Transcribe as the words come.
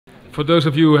For those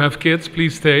of you who have kids,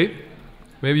 please stay.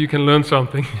 Maybe you can learn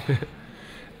something.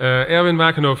 Erwin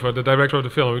Wagenhofer, the director of the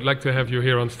film, we'd like to have you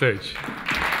here on stage.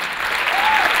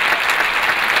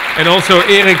 And also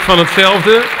Eric van het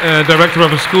Zelfde, director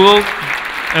of a school,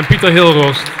 and Pieter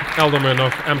Hilhorst, Alderman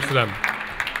of Amsterdam.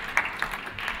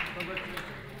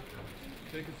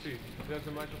 Take a seat. There's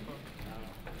a microphone.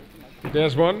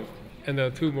 There's one, and there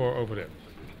are two more over there.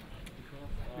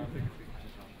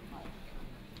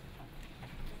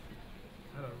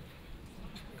 Hello.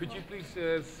 Could you please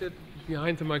sit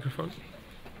behind the microphone?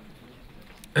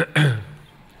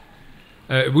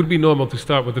 It would be normal to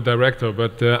start with the director,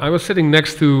 but I was sitting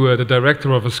next to the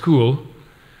director of a school,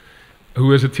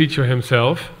 who is a teacher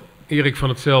himself, Eric van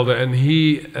het Zelfde, and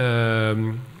he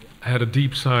had a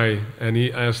deep sigh, and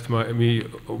he asked me,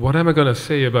 what am I going to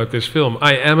say about this film?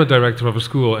 I am a director of a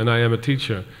school, and I am a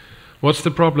teacher. What's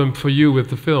the problem for you with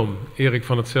the film, Eric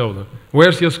van het Zelfde?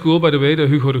 Where's your school, by the way, the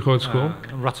Hugo de Groot School?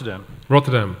 Rotterdam.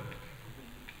 Rotterdam.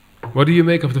 What do you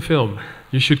make of the film?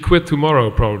 You should quit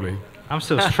tomorrow, probably. I'm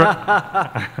still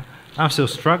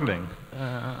struggling.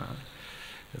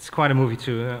 It's quite a movie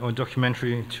or a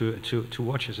documentary to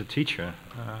watch as a teacher.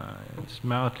 It's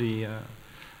mildly,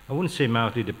 I wouldn't say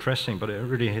mildly depressing, but it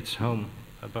really hits home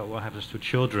about what happens to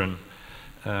children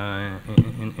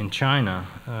in China.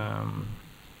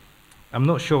 I'm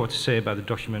not sure what to say about the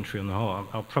documentary on the whole.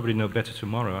 I'll probably know better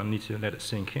tomorrow. I need to let it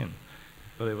sink in.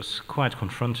 But it was quite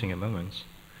confronting at moments.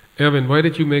 Erwin, why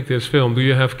did you make this film? Do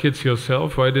you have kids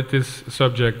yourself? Why did this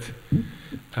subject,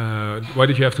 why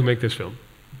did you have to make this film?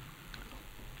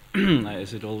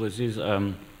 As it always is,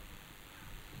 I've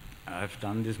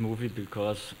done this movie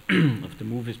because of the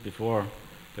movies before.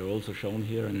 They're also shown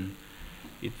here in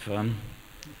IDFA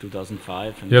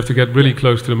 2005. And you have to get really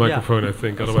close to the microphone, I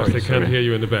think, otherwise they can't hear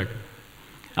you in the back.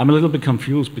 I'm a little bit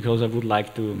confused because I would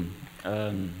like to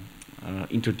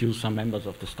introduce some members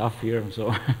of the staff here.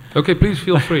 So okay, please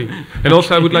feel free. And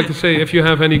also I would like to say, if you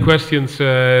have any questions,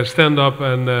 stand up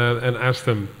and ask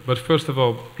them. But first of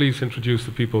all, please introduce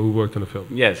the people who worked on the film.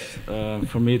 Yes,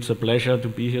 for me it's a pleasure to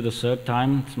be here the third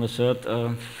time. It's my third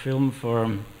film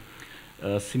for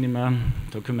cinema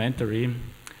documentary.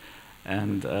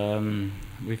 And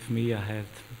with me I had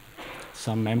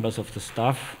some members of the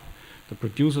staff. The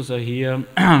producers are here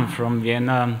from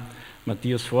Vienna,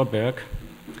 Matthias Vorberg.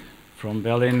 From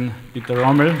Berlin, Peter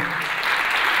Rommel.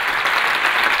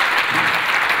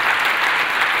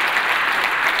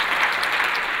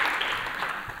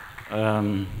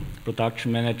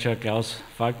 Production manager Klaus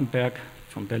Falkenberg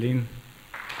from Berlin.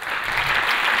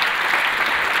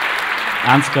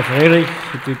 Ansgar Frerich,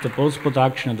 who did the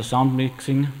post-production and the sound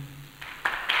mixing.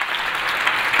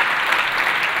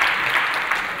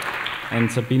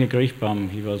 And Sabine Griechbaum,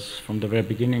 he was from the very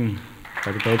beginning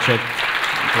by the project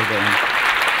until the end.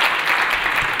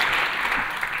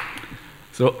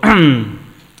 So,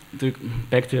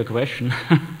 back to your question.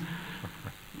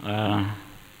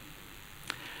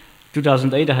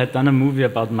 2008 I had done a movie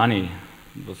about money.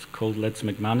 It was called Let's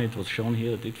Make Money. It was shown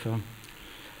here at IDFA.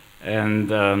 And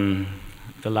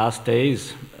the last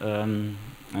days, and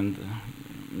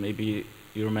maybe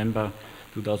you remember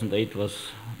 2008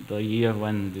 was the year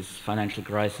when this financial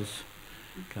crisis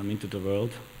came into the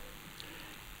world.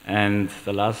 And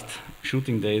the last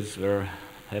shooting days were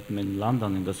happened in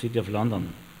London, in the city of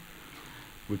London,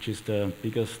 which is the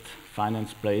biggest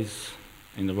finance place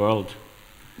in the world.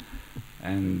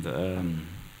 And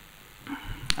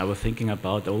I was thinking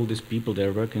about all these people,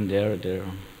 they're working there, they're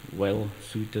well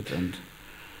suited and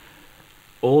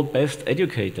all best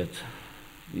educated.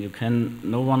 You can't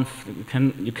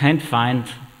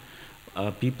find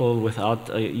people without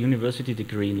a university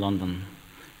degree in London,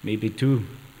 maybe two.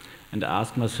 And I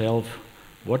asked myself,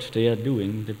 what they are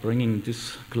doing, they're bringing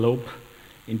this globe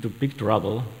into big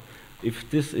trouble. If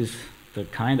this is the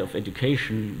kind of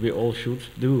education we all should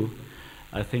do,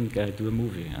 I think I do a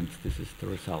movie, and this is the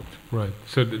result. Right.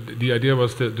 So the idea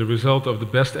was that the result of the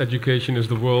best education in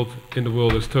the world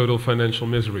is total financial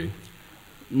misery.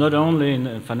 Not only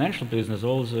in financial business,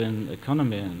 also in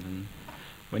economy. And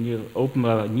when you open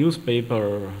a newspaper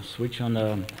or switch on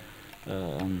a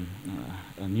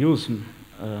news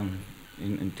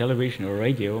in television or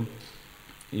radio,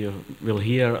 you will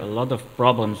hear a lot of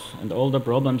problems, and all the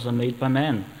problems are made by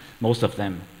men, most of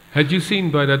them. Had you seen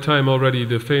by that time already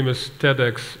the famous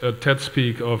TED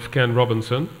Speak of Ken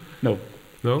Robinson? No.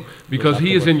 No? Because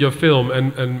he is in your film,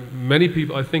 and many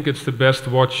people, I think it's the best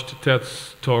watched TED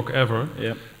talk ever.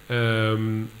 Yeah.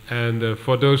 And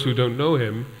for those who don't know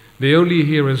him, they only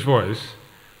hear his voice,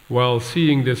 while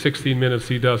seeing the 16 minutes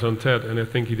he does on TED, and I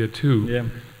think he did too. Yeah.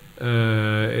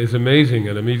 Is amazing.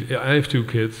 And I have two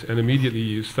kids, and immediately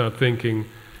you start thinking,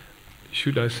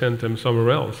 should I send them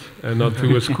somewhere else and not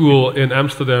to a school in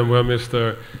Amsterdam where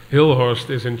Mr. Hilhorst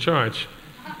is in charge?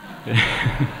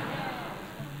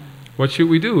 What should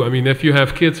we do? I mean, if you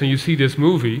have kids and you see this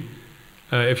movie,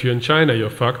 if you're in China, you're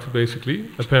fucked, basically,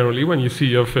 apparently, when you see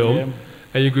your film. Yeah.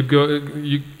 And you could go,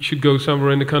 you should go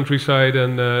somewhere in the countryside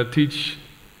and teach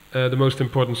the most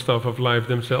important stuff of life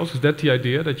themselves. Is that the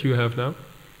idea that you have now?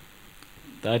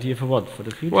 The idea for what? For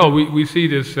the future? Well, we see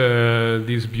this,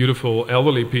 these beautiful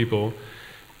elderly people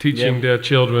teaching their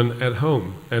children at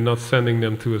home and not sending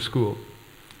them to a school.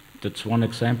 That's one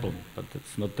example, but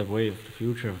that's not the way of the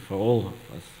future for all of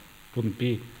us. Wouldn't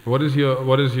be. What is your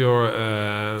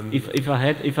If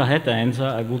I had the answer,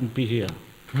 I wouldn't be here.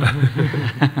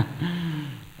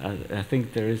 I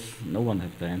think no one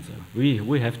has the answer.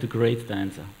 We have to create the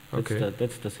answer.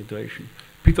 That's the situation.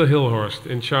 Pieter Hilhorst,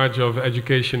 in charge of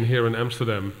education here in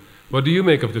Amsterdam. What do you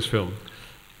make of this film?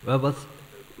 Well,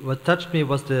 what touched me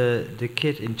was the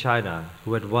kid in China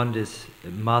who had won this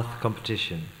math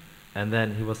competition, and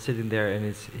then he was sitting there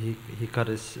and he got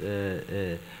his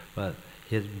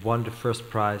he had won the first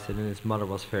prize, and then his mother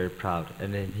was very proud,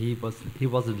 and then he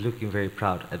wasn't looking very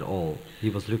proud at all. He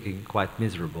was looking quite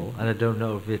miserable, and I don't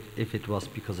know if it was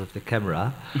because of the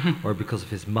camera or because of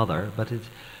his mother, but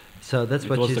so that's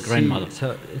what you see. It was the grandmother.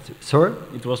 Sorry?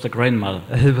 It was the grandmother.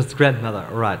 It was grandmother,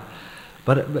 all right.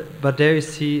 But there you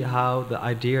see how the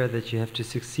idea that you have to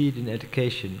succeed in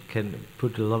education can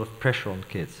put a lot of pressure on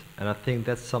kids, and I think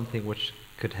that's something which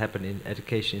could happen in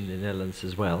education in the Netherlands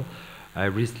as well. I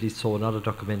recently saw another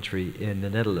documentary in the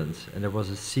Netherlands, and there was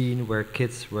a scene where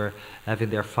kids were having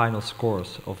their final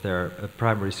scores of their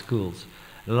primary schools.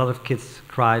 And a lot of kids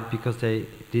cried because they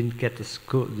didn't get the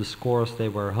scores they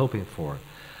were hoping for.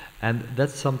 And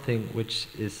that's something which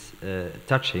is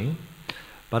touching,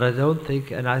 but I don't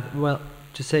think,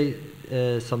 to say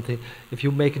something, if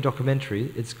you make a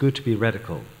documentary, it's good to be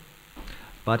radical.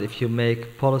 But if you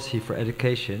make policy for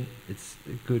education, it's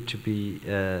good to be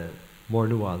more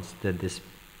nuanced than this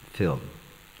film.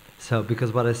 So,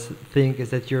 because what I think is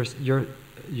that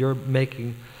you're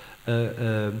making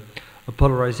a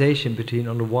polarization between,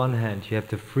 on the one hand, you have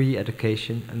the free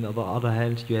education, and on the other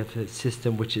hand, you have a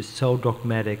system which is so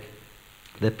dogmatic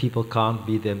that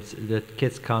that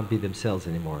kids can't be themselves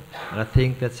anymore. And I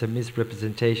think that's a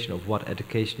misrepresentation of what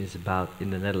education is about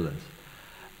in the Netherlands.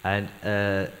 And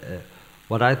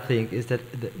what I think is that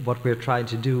what we're trying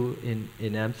to do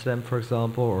in Amsterdam, for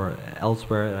example, or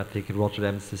elsewhere, and I think in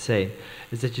Rotterdam it's the same,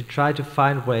 is that you try to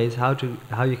find ways how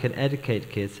you can educate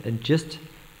kids, and just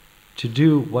to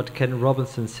do what Ken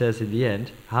Robinson says in the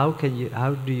end, how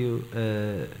do you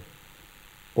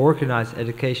organize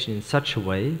education in such a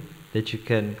way that you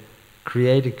can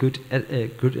create a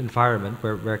good environment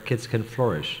where kids can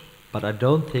flourish. But I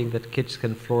don't think that kids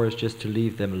can flourish just to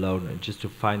leave them alone and just to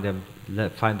find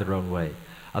their own way.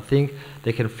 I think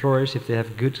they can flourish if they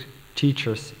have good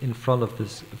teachers in front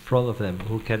of them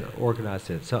who can organize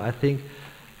it. So I think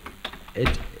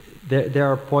there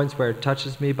are points where it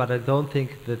touches me, but I don't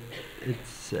think that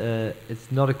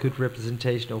it's not a good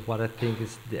representation of what I think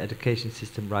is the education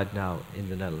system right now in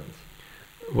the Netherlands.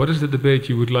 What is the debate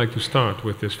you would like to start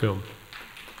with this film?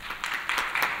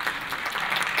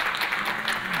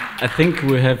 I think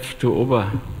we have to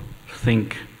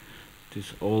overthink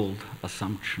these old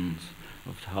assumptions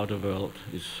of how the world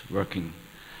is working.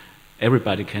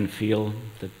 Everybody can feel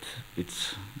that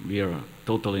we are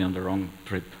totally on the wrong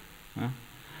trip. Huh?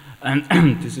 And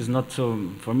this is not so,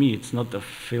 for me, it's not a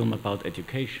film about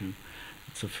education.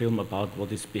 It's a film about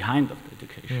what is behind of the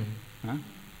education. Huh?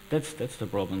 That's the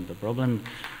problem. The problem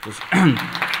is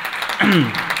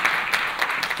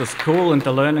the school and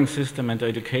the learning system and the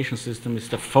education system is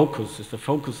the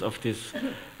focus of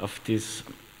this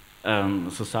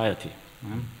society,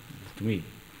 to me.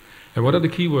 And what are the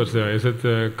keywords there? Is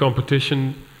it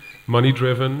competition,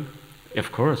 money-driven?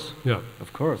 Of course. Yeah.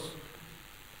 Of course.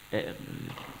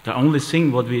 The only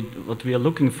thing what we are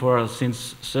looking for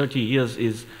since 30 years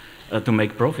is to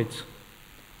make profits.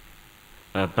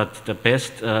 But the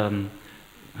best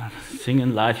thing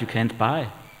in life you can't buy.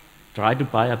 Try to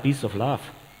buy a piece of love.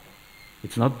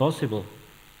 It's not possible.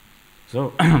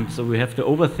 So, so we have to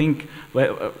overthink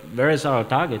where is our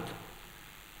target,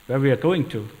 where we are going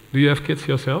to. Do you have kids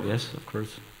yourself? Yes, of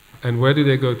course. And where do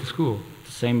they go to school?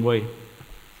 The same way.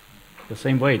 The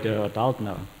same way. They're adult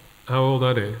now. How old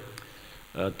are they?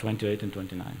 28 and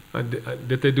 29.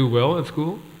 Did they do well at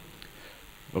school?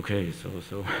 Okay,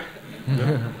 so.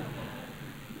 Yeah.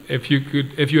 If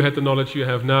you had the knowledge you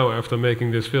have now after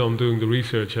making this film, doing the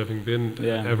research, having been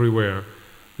everywhere,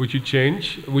 Would you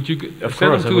change? Would you Of send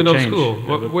course, them I to would another change. school?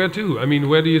 I would- Where to? I mean,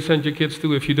 where do you send your kids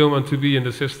to if you don't want to be in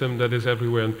the system that is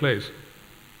everywhere in place?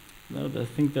 No, I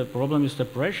think the problem is the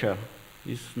pressure.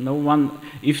 Is no one,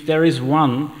 if there is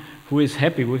one who is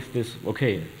happy with this,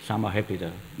 okay, some are happy,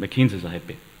 the McKinseys are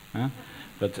happy, huh?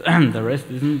 But the rest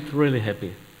isn't really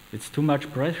happy. It's too much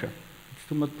pressure. It's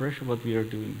too much pressure what we are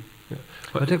doing.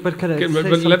 But can I Okay, say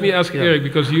but let me something? ask Yeah. Eric,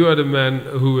 because you are the man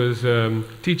who is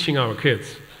teaching our kids,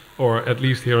 or at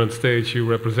least here on stage you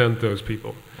represent those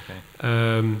people.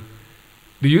 Okay.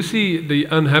 Do you see the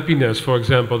unhappiness, for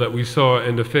example, that we saw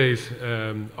in the face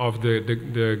of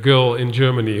the girl in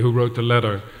Germany who wrote the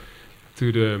letter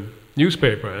to the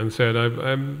newspaper and said,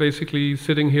 I'm basically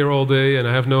sitting here all day and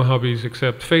I have no hobbies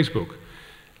except Facebook.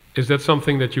 Is that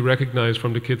something that you recognize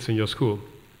from the kids in your school?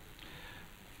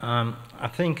 I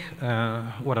think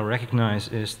what I recognize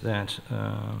is that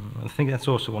I think that's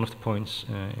also one of the points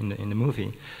in the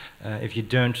movie. If you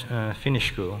don't finish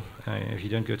school, if you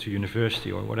don't go to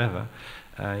university or whatever,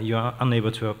 you are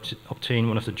unable to obtain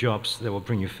one of the jobs that will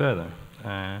bring you further.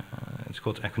 It's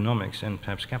called economics and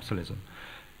perhaps capitalism.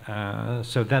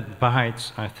 So that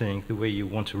bites, I think, the way you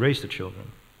want to raise the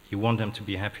children. You want them to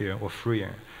be happier or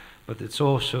freer. But it's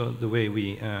also the way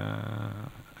we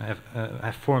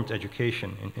have formed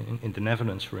education in the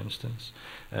Netherlands, for instance.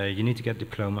 You need to get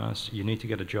diplomas, you need to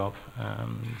get a job.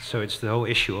 So it's the whole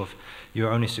issue of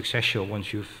you're only successful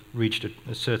once you've reached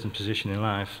a certain position in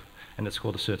life, and that's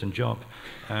called a certain job.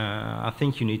 I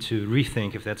think you need to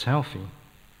rethink if that's healthy.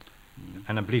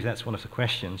 And I believe that's one of the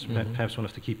questions, perhaps one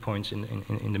of the key points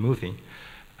in the movie.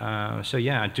 So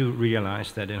yeah, I do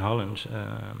realize that in Holland,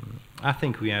 I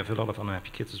think we have a lot of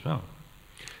unhappy kids as well.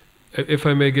 If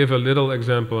I may give a little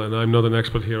example, and I'm not an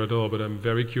expert here at all, but I'm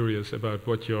very curious about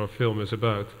what your film is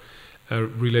about.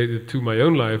 Related to my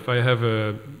own life, I have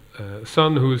a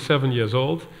son who is 7 years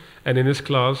old, and in his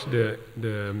class the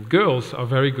girls are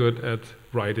very good at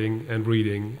writing and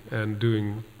reading and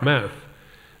doing math.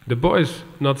 The boys,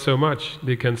 not so much.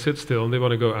 They can sit still and they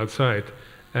want to go outside.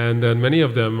 And then many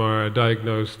of them are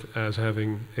diagnosed as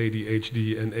having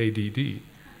ADHD and ADD.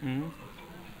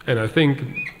 And I think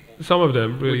some of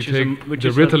them really take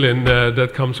the Ritalin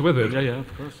that comes with it. Yeah,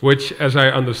 of course. Which, as I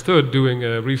understood, doing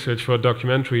research for a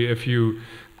documentary, if you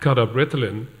cut up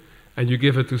Ritalin and you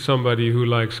give it to somebody who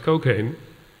likes cocaine,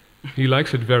 he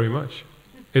likes it very much.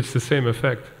 It's the same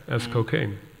effect as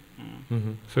cocaine.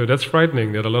 So that's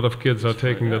frightening that a lot of kids are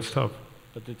taking that stuff.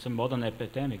 But it's a modern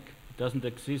epidemic. It doesn't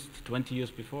exist 20 years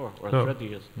before or No. 30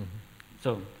 years.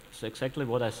 So it's exactly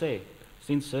what I say.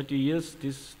 Since 30 years,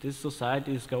 this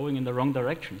society is going in the wrong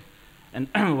direction. And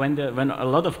when a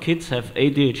lot of kids have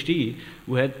ADHD,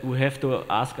 we have to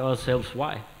ask ourselves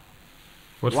why.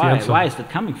 What's the answer? Why is that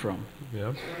coming from?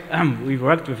 Yeah. We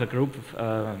worked with a group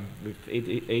of with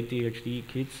ADHD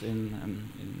kids in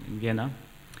Vienna,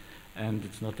 and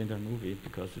it's not in the movie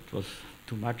because it was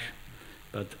too much.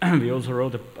 But we also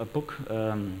wrote a book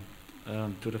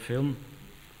to the film,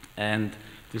 and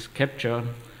this capture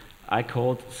I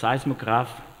called seismograph.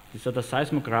 These are the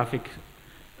seismographic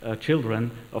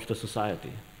children of the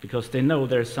society, because they know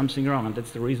there is something wrong, and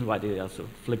that's the reason why they are so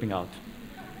flipping out.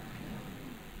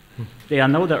 They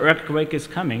know the earthquake is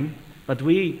coming, but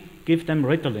we give them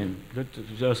Ritalin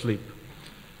to asleep.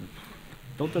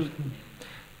 Totally.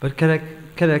 But can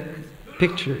I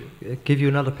give you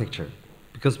another picture?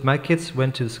 Because my kids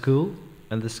went to school,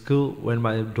 and the school, when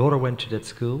my daughter went to that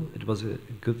school, it was a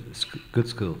good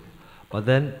school. But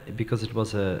then, because it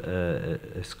was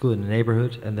a school in the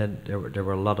neighborhood, and then there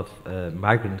were a lot of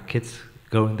migrant kids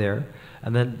going there,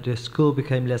 and then the school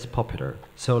became less popular.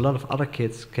 So a lot of other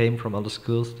kids came from other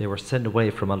schools, they were sent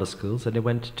away from other schools, and they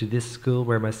went to this school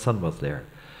where my son was there.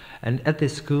 And at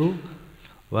this school,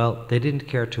 well, they didn't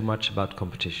care too much about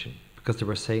competition, because they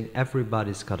were saying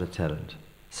everybody's got a talent.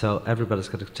 So everybody's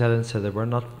got a talent, so they were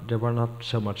not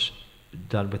so much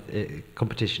done with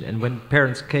competition. And when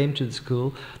parents came to the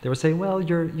school, they were saying, well,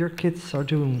 your kids are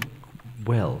doing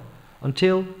well,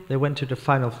 until they went to the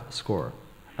final score.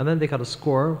 And then they got a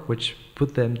score which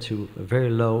put them to very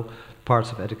low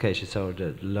parts of education, so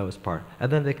the lowest part.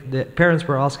 And then the parents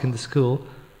were asking the school,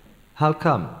 how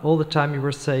come? All the time you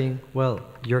were saying, well,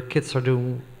 your kids are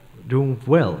doing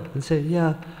well. And say,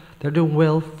 yeah, they're doing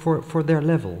well for their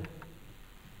level.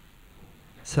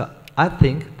 So I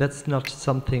think that's not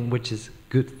something which is a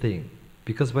good thing,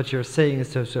 because what you're saying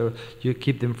is so you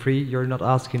keep them free, you're not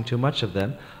asking too much of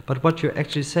them, but what you're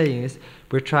actually saying is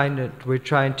we're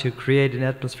trying to create an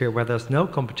atmosphere where there's no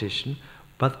competition,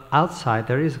 but outside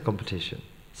there is a competition.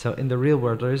 So in the real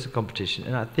world there is a competition,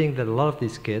 and I think that a lot of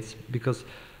these kids, because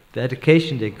the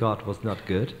education they got was not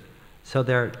good, so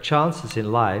their chances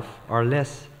in life are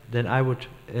less then I would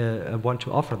want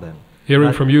to offer them.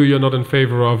 Hearing from you, you're not in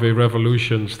favor of a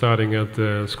revolution starting at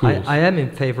schools. I am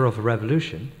in favor of a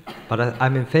revolution, but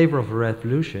I'm in favor of a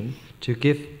revolution to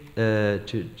give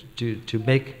to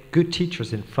make good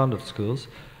teachers in front of schools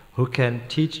who can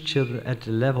teach children at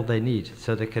the level they need,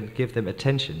 so they can give them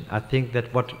attention. I think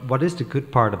that what is the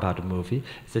good part about a movie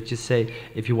is that you say,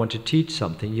 if you want to teach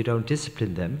something, you don't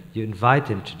discipline them, you invite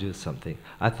them to do something.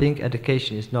 I think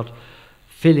education is not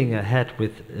filling a head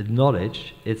with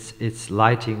knowledge, it's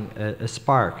lighting a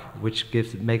spark, which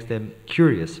makes them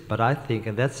curious. But I think,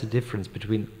 and that's the difference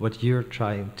between what you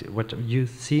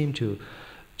seem to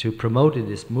promote in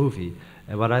this movie,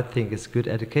 and what I think is good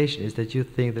education, is that you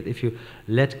think that if you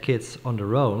let kids on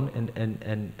their own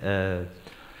and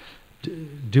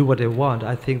do what they want,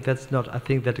 I think that's not. I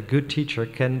think that a good teacher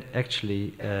can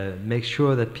actually make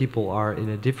sure that people are in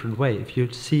a different way. If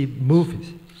you see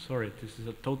movies. Sorry, this is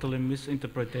a totally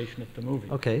misinterpretation of the movie.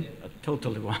 Okay. A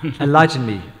totally one. Enlighten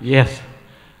me. Yes.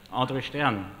 Andre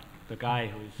Stern, the guy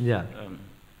who is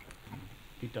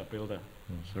Peter Bilder.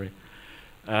 Sorry.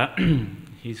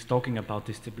 He's talking about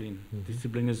discipline.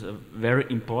 Discipline is a very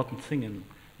important thing in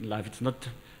life. It's not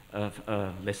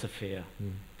laissez-faire.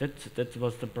 That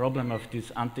was the problem of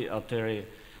this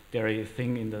anti-authoritarian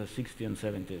thing in the 60s and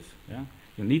 70s. Yeah?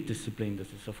 You need discipline. This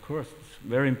is, of course, it's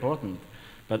very important.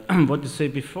 But what you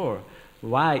said before,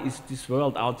 why is this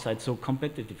world outside so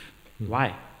competitive?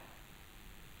 Why?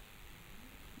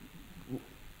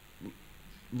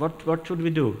 What should we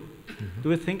do? Do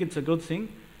we think it's a good thing?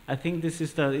 I think this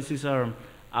is our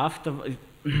after.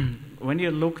 When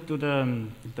you look to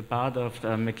the part of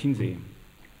the McKinsey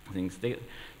things,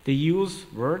 they use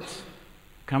words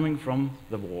coming from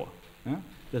the war. Yeah?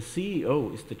 The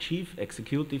CEO is the chief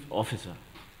executive officer.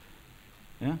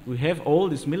 Yeah? We have all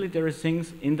these military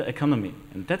things in the economy,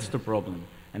 and that's the problem.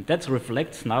 And that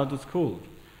reflects now to school.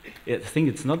 I think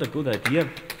it's not a good idea.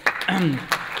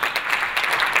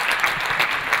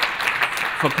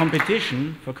 For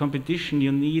competition,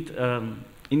 you need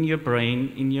in your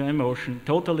brain, in your emotion,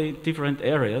 totally different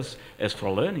areas as for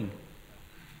learning.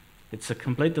 It's a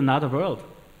complete another world.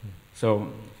 So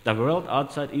the world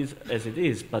outside is as it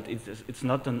is, but it's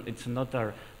not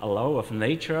a law of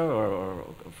nature or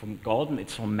from God.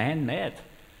 It's from man-made,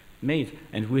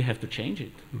 and we have to change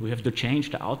it. We have to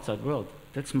change the outside world.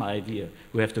 That's my idea.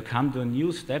 We have to come to a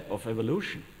new step of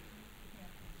evolution.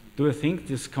 Do you think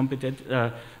this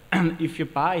if you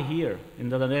buy here in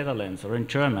the Netherlands or in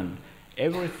Germany,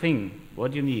 everything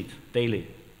what you need daily,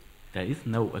 there is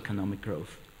no economic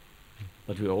growth.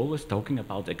 But we're always talking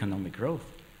about economic growth.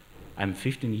 I'm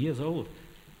 15 years old.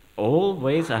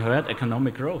 Always I heard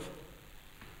economic growth.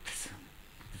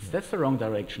 That's the wrong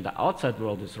direction. The outside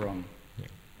world is wrong.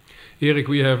 Eric,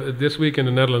 we have this week in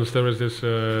the Netherlands, there is this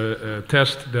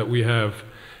test that we have,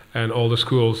 and all the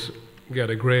schools get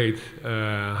a grade,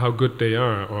 how good they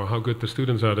are or how good the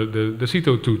students are, the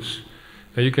CITO-toets.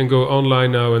 And you can go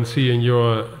online now and see in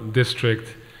your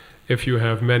district if you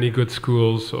have many good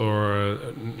schools or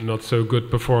not so good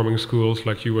performing schools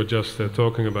like you were just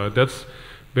talking about. That's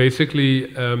basically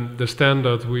the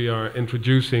standard we are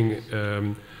introducing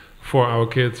for our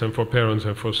kids and for parents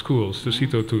and for schools, the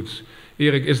CITO-toets.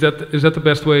 Eric, is that the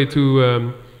best way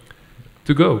to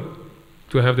go?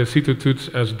 To have the CITO-toets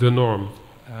as the norm?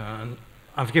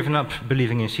 I've given up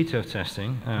believing in CITO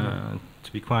testing,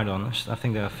 to be quite honest. I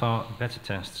think there are far better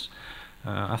tests.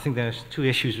 I think there's two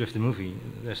issues with the movie.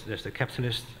 There's the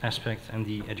capitalist aspect and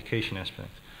the education aspect.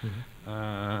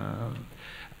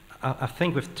 I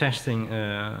think with testing,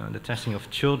 the testing of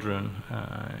children,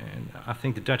 I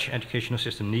think the Dutch educational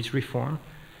system needs reform.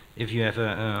 If you have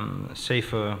a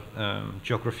safer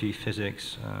geography,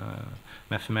 physics,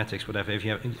 mathematics, whatever,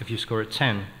 if you score a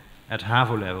 10 at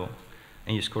HAVO level,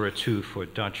 and you score a 2 for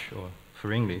Dutch or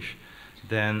for English,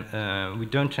 then we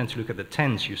don't tend to look at the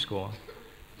 10s you score.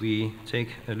 We take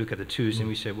a look at the 2s and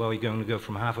we say, well, you're going to go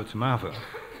from HAVO to MAVO.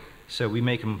 So we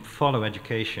make them follow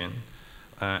education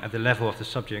at the level of the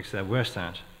subjects they're worst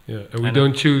at. Yeah, and we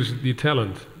don't choose the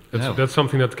talent. That's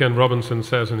something that Ken Robinson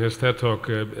says in his TED Talk.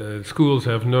 Schools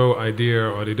have no idea,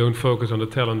 or they don't focus on the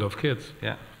talent of kids.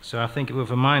 Yeah. So I think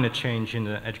with a minor change in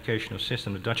the educational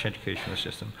system, the Dutch educational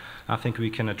system, I think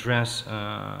we can address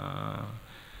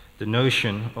the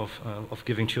notion of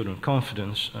giving children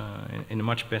confidence in a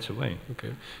much better way.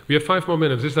 Okay. We have 5 more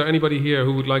minutes. Is there anybody here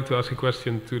who would like to ask a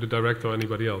question to the director or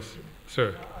anybody else?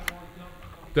 Sir.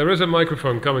 There is a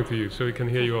microphone coming to you, so we can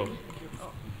hear you all.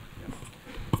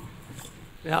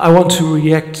 Yeah, I want to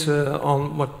react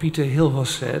on what Pieter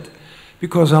Hilhorst said,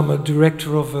 because I'm a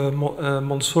director of a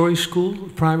Montessori school,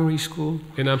 primary school.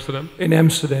 In Amsterdam? In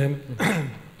Amsterdam.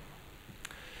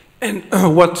 And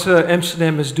what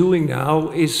Amsterdam is doing now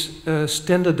is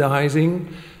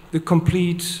standardizing the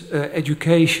complete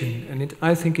education, and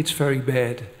I think it's very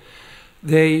bad.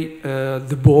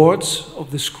 The boards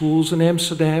of the schools in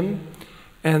Amsterdam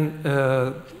and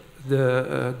the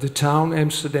town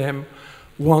Amsterdam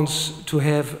wants to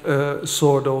have a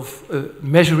sort of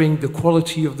measuring the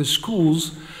quality of the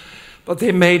schools, but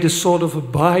they made a sort of a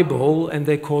Bible and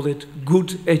they call it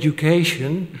good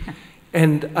education.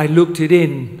 And I looked it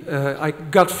in. I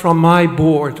got from my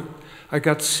board, I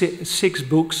got 6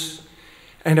 books,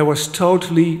 and I was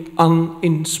totally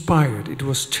uninspired. It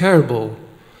was terrible.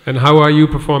 And how are you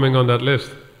performing on that list?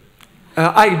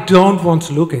 I don't want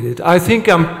to look at it. I think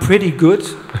I'm pretty good,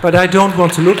 but I don't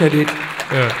want to look at it.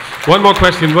 Yeah. One more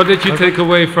question. What did you take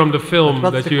away from the film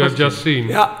that you have just seen?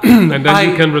 Yeah. And then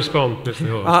you can respond, Mr.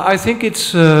 Hilhorst. I think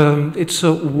it's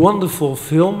a wonderful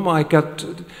film. I got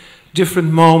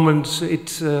different moments.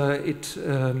 It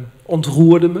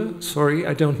ontroerde me. Sorry,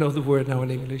 I don't know the word now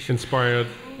in English. Inspired.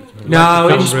 No,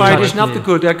 Like inspired really is not the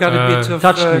good. I got a bit of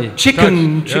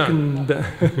chicken. Yeah.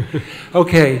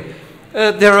 Okay.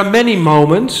 There are many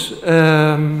moments.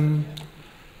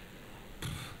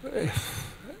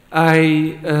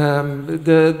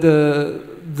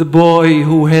 The boy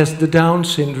who has the Down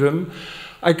syndrome.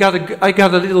 I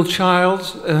got a little child.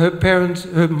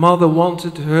 Her mother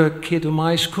wanted her kid on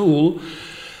my school,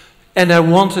 and I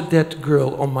wanted that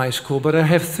girl on my school. But I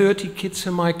have 30 kids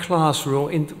in my classroom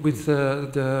with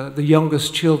the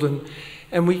youngest children,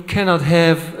 and we cannot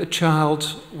have a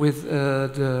child with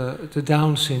the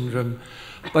Down syndrome.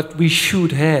 But we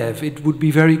should have. It would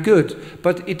be very good.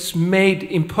 But it's made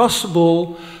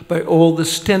impossible by all the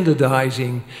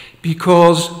standardizing,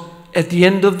 because at the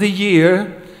end of the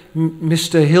year,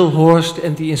 Mr. Hilhorst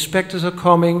and the inspectors are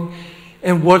coming,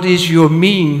 and what is your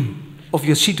mean of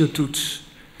your CITO-toets?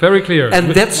 Very clear.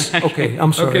 And that's okay.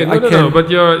 I'm sorry. Okay, no,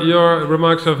 but your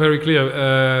remarks are very clear.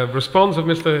 Response of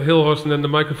Mr. Hilhorst, and then the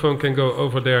microphone can go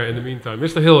over there in the meantime.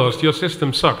 Mr. Hilhorst, your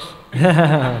system sucks.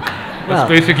 That's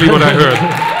basically what I heard.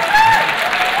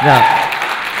 Yeah,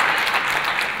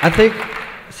 I think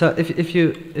so. If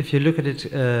you look at it,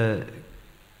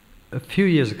 a few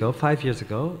years ago, 5 years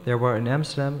ago, there were in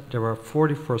Amsterdam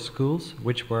 44 schools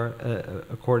which were,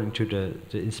 according to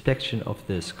the inspection of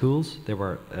the schools, they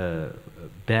were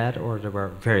bad or they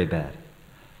were very bad.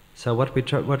 So what we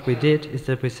did is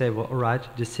that we say, well, all right,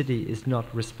 the city is not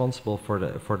responsible for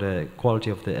the quality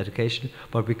of the education,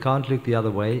 but we can't look the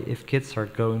other way if kids are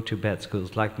going to bad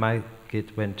schools, like my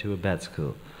kid went to a bad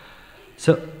school.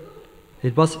 So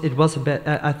it was a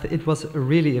bad. It was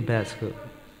really a bad school.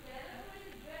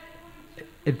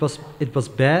 It was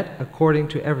bad according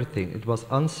to everything. It was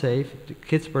unsafe. The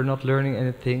kids were not learning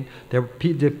anything. The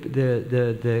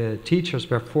teachers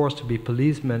were forced to be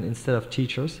policemen instead of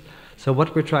teachers. So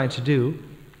what we're trying to do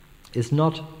is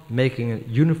not making a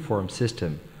uniform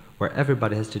system where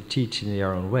everybody has to teach in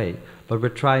their own way, but we're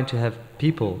trying to have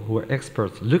people who are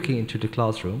experts looking into the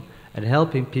classroom and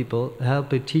helping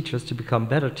teachers to become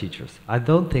better teachers. I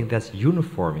don't think that's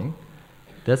uniforming.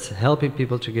 That's helping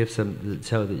people to give some,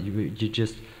 so that you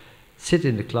just sit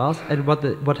in the class, and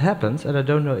what happens, and I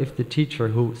don't know if the teacher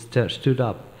who stood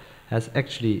up has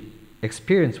actually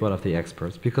experienced one of the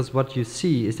experts, because what you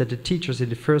see is that the teachers in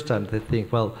the first time, they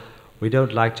think, well, we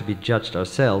don't like to be judged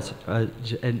ourselves,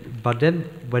 but then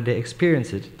when they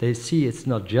experience it, they see it's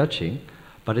not judging,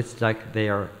 but it's like they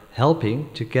are helping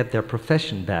to get their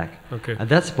profession back. Okay. And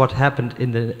that's what happened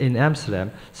in Amsterdam.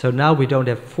 So now we don't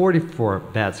have 44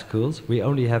 bad schools, we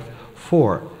only have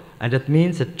 4. And that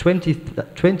means that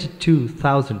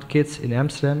 22,000 kids in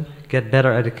Amsterdam get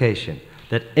better education.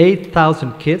 That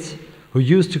 8,000 kids who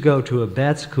used to go to a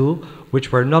bad school,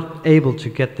 which were not able to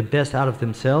get the best out of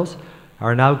themselves,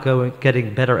 are now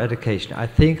getting better education. I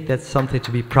think that's something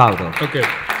to be proud of. Okay.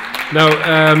 Now,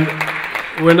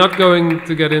 we're not going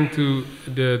to get into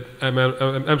the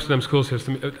Amsterdam school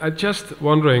system. I'm just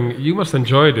wondering, you must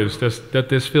enjoy that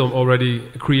this film already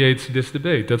creates this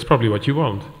debate. That's probably what you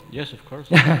want. Yes, of course.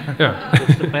 Yeah.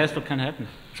 That's the best what can happen.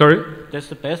 Sorry? That's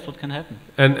the best what can happen.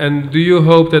 And do you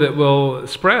hope that it will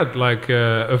spread like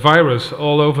a virus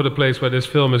all over the place where this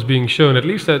film is being shown? At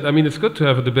least, I mean, it's good to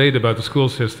have a debate about the school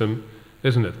system,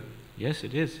 isn't it? Yes,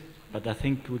 it is. But I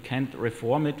think we can't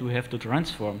reform it, we have to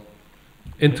transform.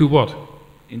 Into what?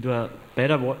 Into a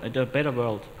better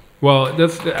world. Well,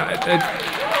 that's...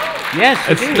 Yes,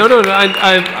 it is. No,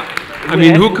 I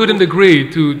mean, who couldn't agree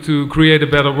to create a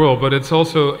better world? But it's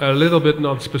also a little bit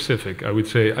non-specific, I would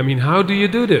say. I mean, how do you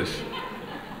do this?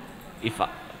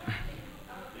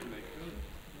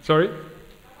 Sorry?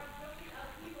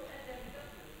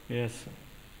 Yes.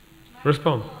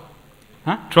 Respond.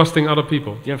 Huh? Trusting other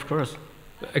people. Yeah, of course.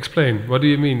 Explain. What do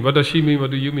you mean? What does she mean?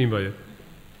 What do you mean by it?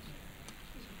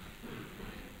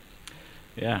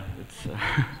 Yeah, it's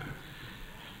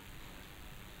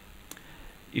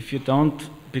if you don't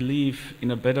believe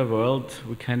in a better world,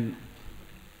 we can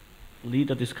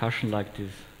lead a discussion like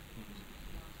this.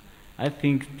 I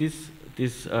think this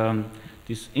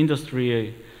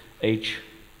industry age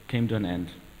came to an end.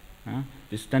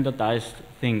 The standardized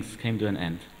things came to an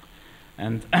end.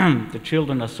 And the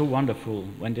children are so wonderful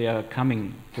when they are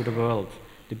coming to the world.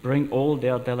 They bring all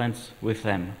their talents with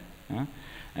them.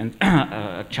 And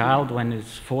a child, when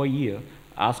it's 4 years,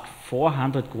 asks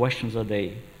 400 questions a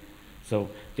day. So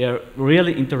they're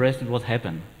really interested in what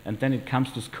happened. And then it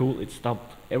comes to school, it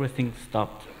stopped. Everything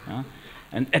stopped.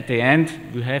 And at the end,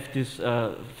 you have these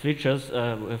features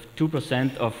with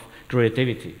 2% of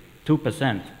creativity.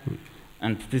 2%.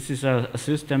 And this is a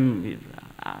system,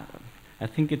 I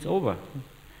think it's over.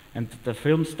 And the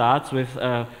film starts with,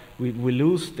 we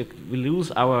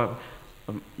lose our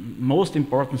most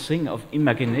important thing of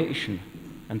imagination.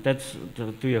 And that's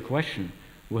to your question.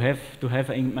 We have to have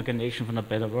an imagination for a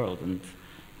better world. And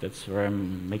that's where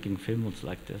I'm making films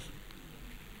like this.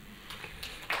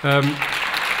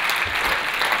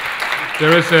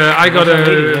 There is I got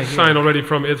a sign already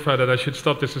from IDFA that I should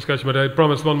stop this discussion, but I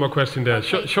promised one more question there.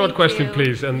 Okay, short question,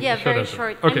 please. And yeah, very answer.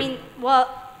 short. Okay. I mean, well,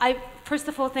 first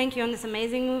of all, thank you on this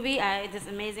amazing movie, this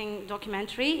amazing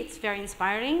documentary. It's very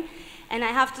inspiring. And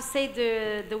I have to say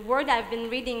the word I've been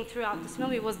reading throughout this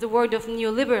movie was the word of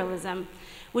neoliberalism,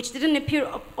 which didn't appear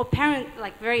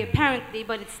very apparently,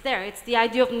 but it's there. It's the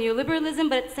idea of neoliberalism,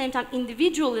 but at the same time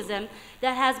individualism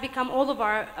that has become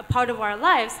a part of our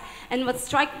lives. And what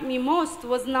struck me most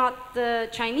was not the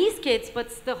Chinese kids,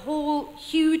 but the whole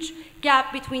huge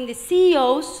gap between the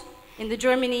CEOs in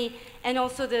Germany and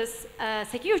also this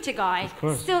security guy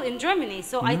still in Germany.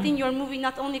 So I think your movie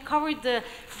not only covered the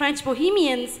French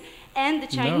bohemians and the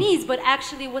Chinese, but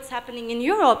actually what's happening in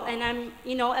Europe. And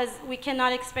as we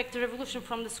cannot expect a revolution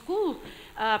from the school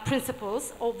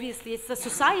principles, obviously it's a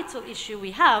societal issue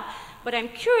we have, but I'm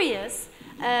curious,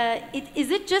 is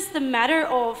it just a matter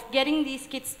of getting these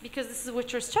kids, because this is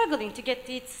what you're struggling, to get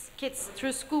these kids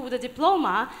through school with a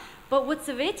diploma, but what's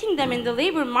awaiting them in the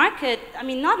labor market? I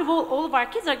mean, not all of our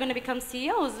kids are going to become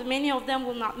CEOs. Many of them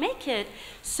will not make it.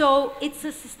 So it's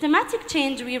a systematic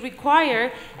change we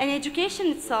require, and education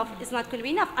itself is not going to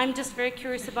be enough. I'm just very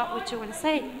curious about what you want to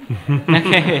say.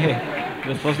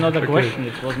 This was not a question,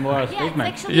 it was more a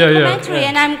statement. Yeah, it's actually a commentary,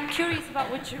 and I'm curious about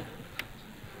what you...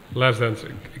 Last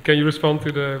answer. Can you respond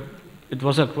to the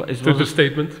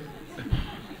statement?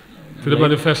 To the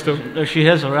manifesto? She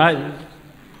has a right.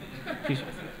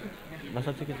 Was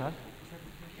hat sie gesagt?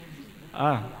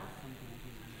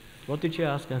 What did you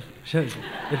ask her? See, I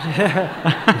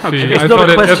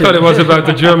thought it was about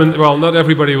the German. Well, not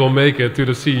everybody will make it to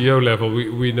the CEO level.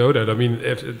 We know that. I mean,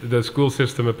 if the school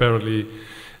system apparently,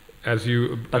 as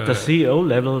you. But the CEO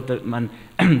level,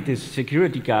 this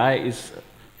security guy is,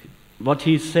 what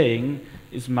he's saying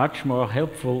is much more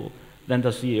helpful than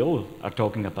the CEO are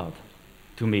talking about,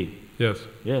 to me. Yes.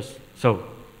 Yes. So.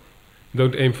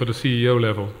 Don't aim for the CEO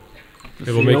level. It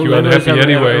will CEO make you unhappy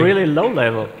anyway. A really low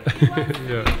level.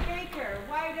 Yeah. Baker.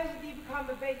 Why doesn't he become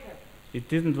a baker? It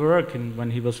didn't work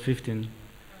when he was 15.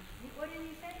 What did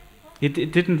he say?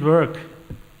 It didn't work.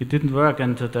 It didn't work,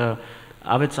 and the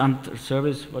Arbeitsamt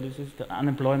service, what is this? The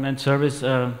unemployment service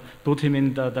put him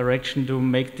in the direction to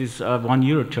make these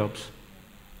 €1 jobs.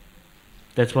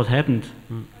 That's what happened.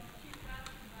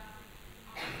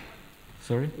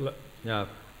 Sorry? Yeah.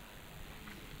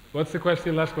 What's the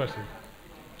question? Last question.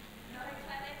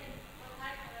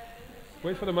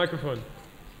 Wait for the microphone.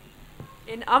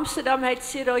 In Amsterdam heet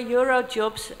 €0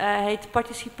 jobs heet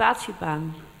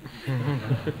participatiebaan.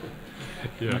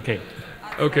 Yeah. Okay.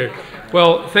 Okay.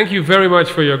 Well, thank you very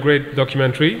much for your great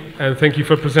documentary, and thank you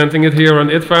for presenting it here on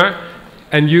IDFA.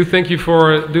 And thank you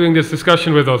for doing this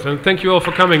discussion with us, and thank you all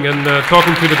for coming and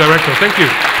talking to the director. Thank you.